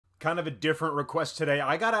Kind of a different request today.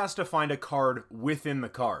 I got asked to find a card within the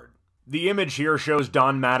card. The image here shows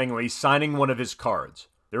Don Mattingly signing one of his cards.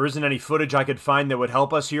 There isn't any footage I could find that would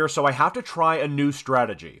help us here, so I have to try a new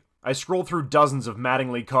strategy. I scrolled through dozens of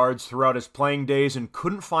Mattingly cards throughout his playing days and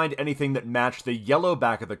couldn't find anything that matched the yellow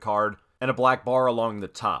back of the card and a black bar along the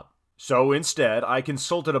top. So instead, I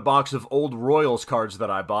consulted a box of old Royals cards that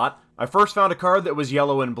I bought. I first found a card that was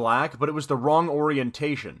yellow and black, but it was the wrong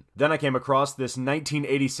orientation. Then I came across this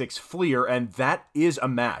 1986 Fleer, and that is a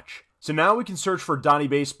match. So now we can search for Donnie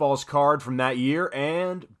Baseball's card from that year,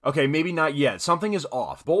 and... okay, maybe not yet. Something is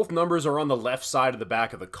off. Both numbers are on the left side of the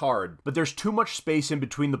back of the card, but there's too much space in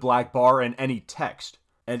between the black bar and any text.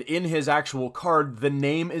 And in his actual card, the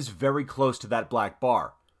name is very close to that black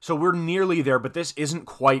bar. So we're nearly there, but this isn't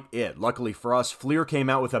quite it. Luckily for us, Fleer came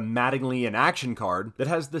out with a Mattingly in Action card that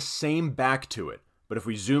has the same back to it. But if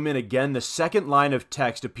we zoom in again, the second line of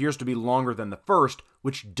text appears to be longer than the first,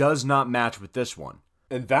 which does not match with this one.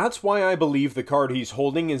 And that's why I believe the card he's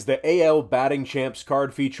holding is the AL Batting Champs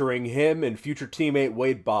card featuring him and future teammate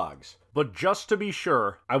Wade Boggs. But just to be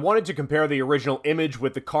sure, I wanted to compare the original image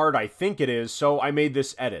with the card I think it is, so I made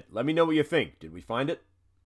this edit. Let me know what you think. Did we find it?